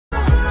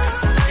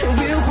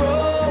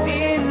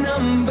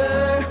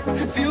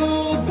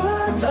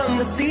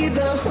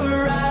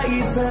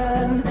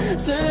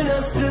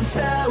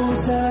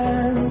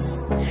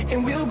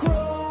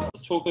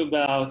talk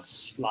about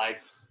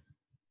like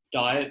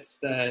diets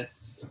that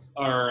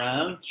are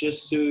around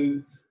just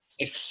to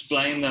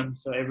explain them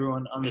so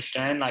everyone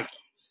understand. Like,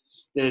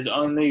 there's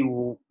only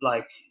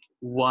like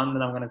one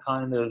that I'm going to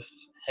kind of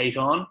hate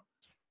on,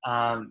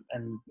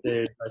 and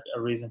there's like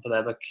a reason for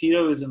that. But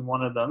keto isn't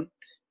one of them.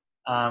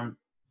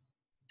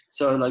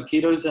 So like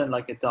keto's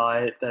like a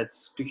diet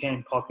that's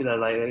became popular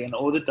lately, and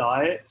all the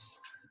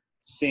diets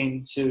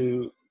seem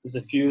to. There's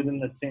a few of them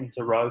that seem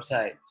to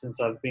rotate since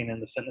I've been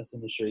in the fitness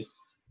industry.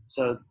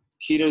 So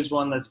keto is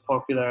one that's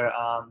popular.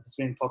 It's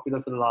been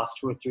popular for the last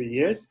 2 or 3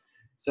 years.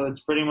 So it's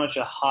pretty much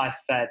a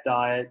high-fat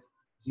diet,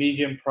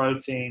 medium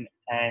protein,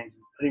 and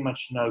pretty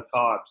much no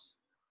carbs.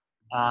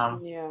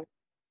 Yeah.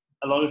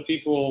 A lot of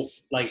people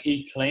like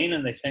eat clean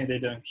and they think they're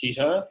doing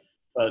keto,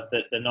 but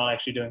they're not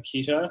actually doing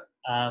keto.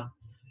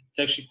 It's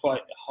actually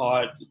quite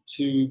hard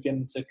to get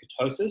into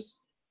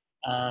ketosis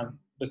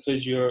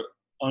because you're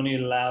only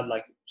allowed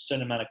like a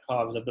certain amount of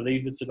carbs. I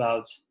believe it's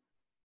about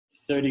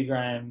 30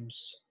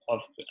 grams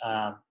of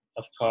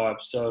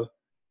carbs. So,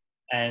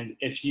 and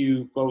if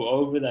you go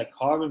over that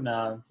carb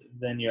amount,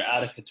 then you're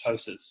out of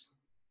ketosis.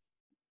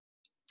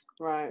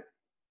 Right.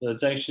 So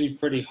it's actually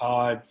pretty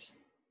hard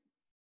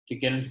to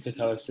get into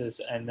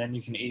ketosis, and then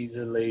you can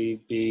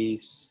easily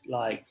be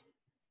like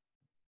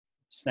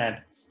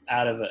snapped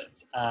out of it.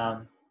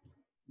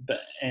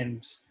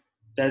 And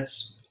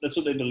that's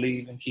what they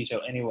believe in keto,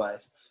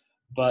 anyways.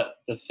 But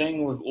the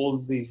thing with all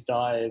of these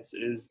diets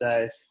is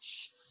that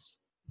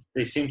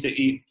they seem to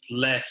eat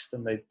less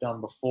than they've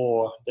done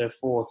before.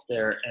 Therefore,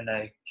 they're in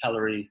a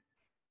calorie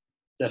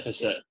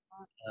deficit.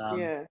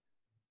 Yeah.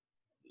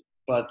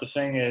 But the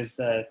thing is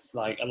that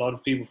like a lot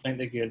of people think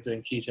they're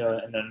doing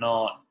keto and they're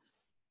not.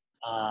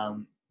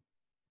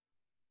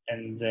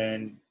 And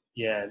then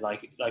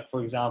like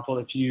for example,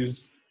 if you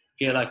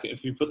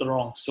put the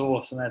wrong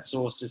sauce and that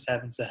sauce just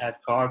happens to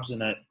have carbs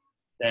in it,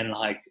 then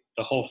like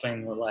the whole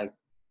thing, like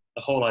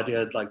the whole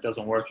idea like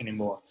doesn't work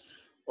anymore.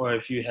 Or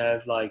if you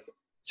have like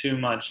too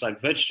much like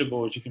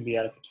vegetables, you can be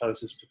out of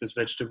ketosis because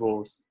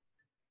vegetables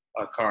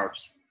are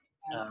carbs.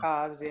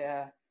 Carbs,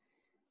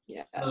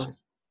 yeah. So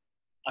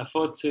I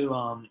thought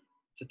to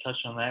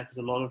touch on that because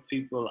a lot of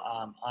people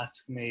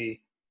ask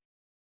me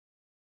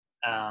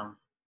about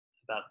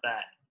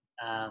that.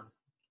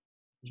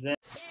 Then